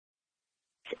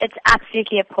It's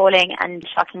absolutely appalling and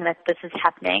shocking that this is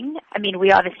happening. I mean,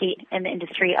 we're obviously in the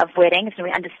industry of weddings, and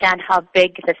we understand how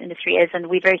big this industry is, and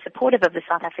we're very supportive of the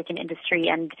South African industry,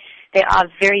 and there are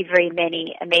very, very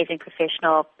many amazing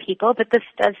professional people, but this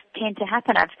does tend to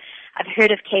happen. I've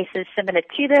heard of cases similar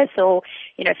to this, or,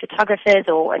 photographers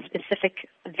or a specific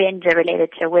vendor related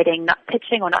to a wedding not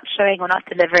pitching or not showing or not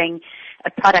delivering a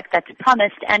product that's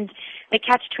promised. And the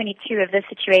catch-22 of this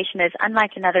situation is,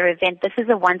 unlike another event, this is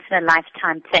a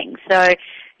once-in-a-lifetime thing. So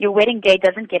your wedding day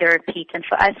doesn't get a repeat. And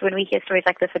for us, when we hear stories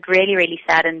like this, it really, really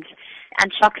saddens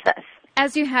and shocks us.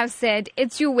 As you have said,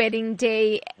 it's your wedding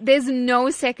day. There's no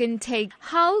second take.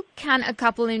 How can a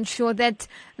couple ensure that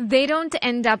they don't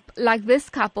end up like this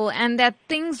couple and that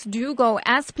things do go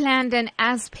as planned and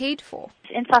as paid for?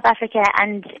 In South Africa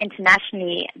and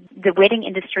internationally, the wedding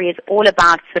industry is all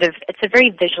about it's a very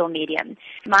visual medium.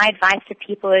 My advice to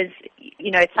people is,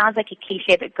 it sounds like a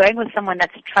cliche, but going with someone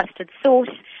that's a trusted source,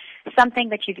 something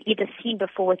that you've either seen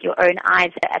before with your own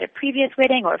eyes at a previous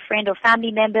wedding or a friend or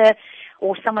family member,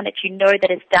 or someone that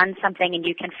that has done something and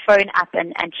you can phone up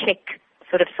and check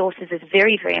sources is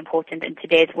very, very important in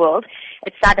today's world.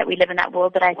 It's sad that we live in that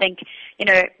world, but I think,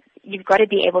 you've got to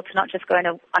be able to not just go on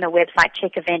a website,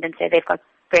 check a vendor and say they've got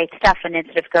great stuff and then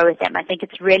go with them. I think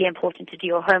it's really important to do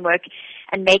your homework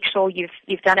and make sure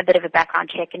you've done a bit of a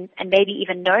background check and maybe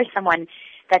even know someone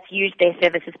that's used their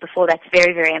services before. That's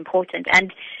very, very important.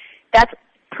 And that's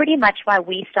pretty much why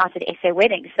we started SA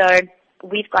Weddings. So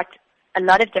we've got a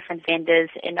lot of different vendors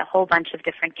in a whole bunch of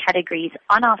different categories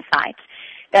on our site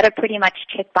that are pretty much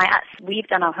checked by us. We've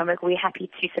done our homework. We're happy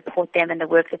to support them in the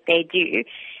work that they do,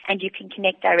 and you can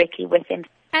connect directly with them.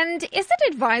 And is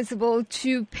it advisable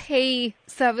to pay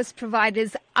service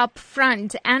providers up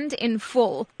front and in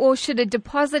full, or should a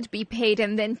deposit be paid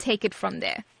and then take it from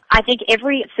there? I think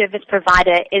every service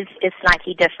provider is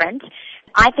slightly different.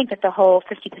 I think that the whole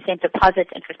 50% deposit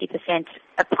and 50%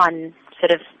 upon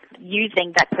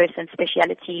using that person's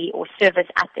speciality or service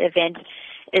at the event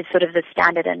is the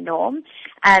standard and norm.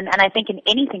 And I think in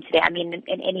anything today, in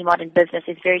any modern business,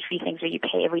 there's very few things where you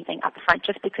pay everything up front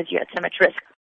just because you're at so much risk.